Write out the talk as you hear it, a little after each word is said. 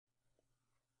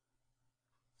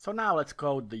So now let's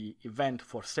code the event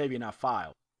for saving our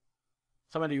file.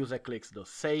 So when the user clicks the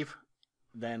save,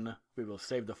 then we will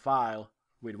save the file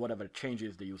with whatever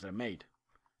changes the user made.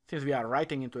 Since we are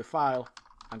writing into a file,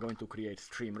 I'm going to create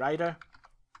stream writer,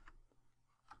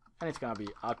 and it's going to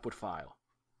be output file.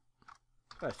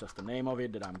 So that's just the name of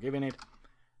it that I'm giving it.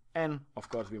 And of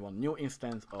course we want new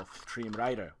instance of stream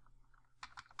writer.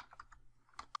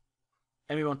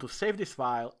 And we want to save this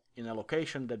file in a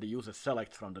location that the user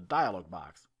selects from the dialog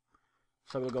box.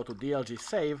 So we'll go to DLG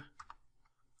save,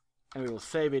 and we will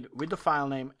save it with the file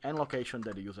name and location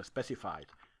that the user specified.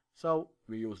 So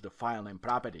we use the file name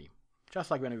property, just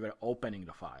like when we were opening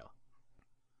the file.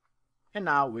 And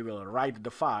now we will write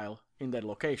the file in that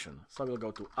location. So we'll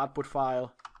go to output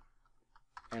file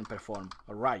and perform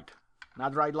a write.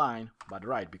 Not write line, but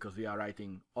write, because we are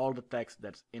writing all the text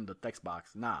that's in the text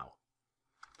box now.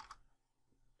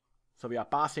 So we are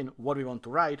passing what we want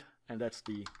to write, and that's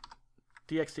the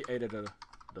txt editor,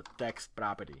 the text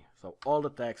property. So all the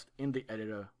text in the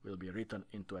editor will be written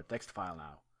into a text file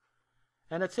now.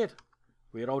 And that's it.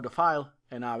 We wrote the file,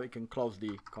 and now we can close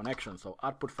the connection. So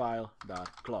output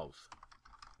file.close.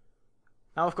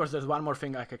 Now of course there's one more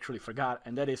thing I actually forgot,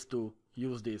 and that is to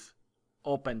use this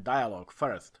open dialog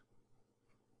first.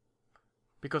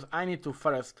 Because I need to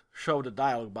first show the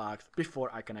dialog box before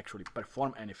I can actually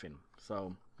perform anything.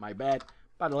 So my bad,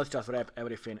 but let's just wrap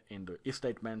everything in the if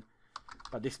statement.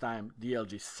 But this time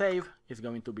DLG save is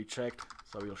going to be checked,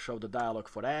 so we'll show the dialog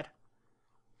for that.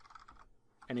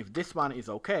 And if this one is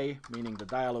okay, meaning the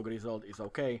dialog result is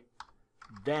okay,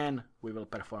 then we will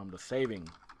perform the saving.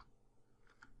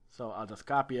 So I'll just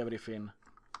copy everything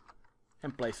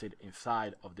and place it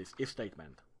inside of this if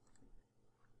statement.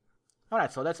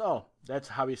 Alright, so that's all. That's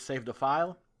how we save the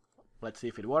file. Let's see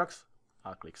if it works.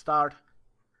 I'll click start.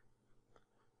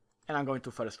 And I'm going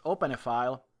to first open a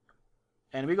file.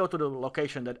 And we go to the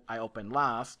location that I opened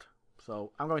last.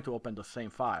 So I'm going to open the same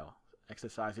file,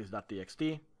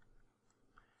 exercises.txt.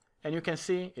 And you can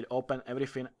see it opened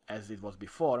everything as it was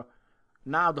before.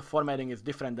 Now the formatting is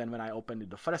different than when I opened it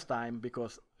the first time,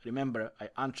 because remember, I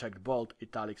unchecked bold,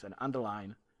 italics, and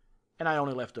underline, and I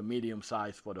only left the medium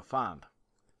size for the font.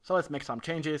 So let's make some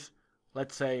changes.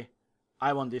 Let's say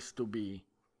I want this to be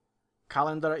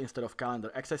calendar instead of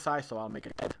calendar exercise, so I'll make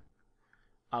it add.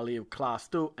 I'll leave class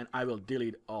 2, and I will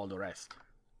delete all the rest.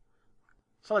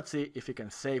 So let's see if we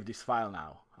can save this file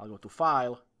now. I'll go to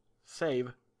File,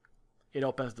 Save. It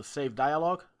opens the Save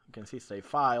dialog. You can see Save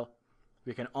File.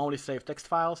 We can only save text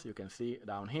files. You can see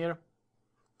down here.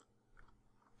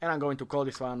 And I'm going to call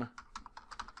this one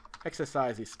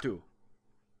Exercises 2.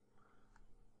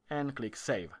 And click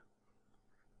Save.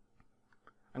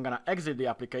 I'm going to exit the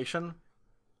application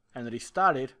and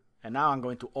restart it. And now I'm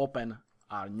going to open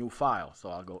our new file. So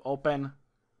I'll go Open.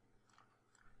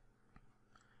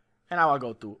 And now I'll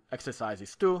go to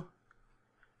Exercises 2.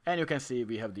 And you can see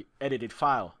we have the edited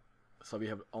file. So we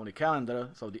have only calendar.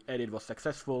 So the edit was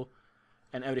successful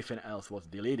and everything else was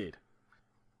deleted.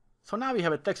 So now we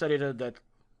have a text editor that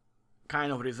kind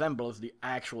of resembles the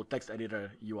actual text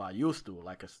editor you are used to,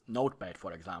 like a notepad,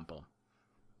 for example.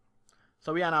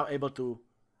 So we are now able to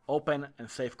open and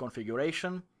save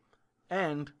configuration,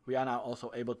 and we are now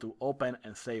also able to open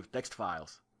and save text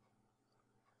files.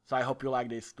 So I hope you like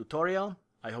this tutorial.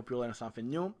 I hope you learned something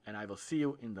new, and I will see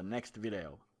you in the next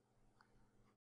video.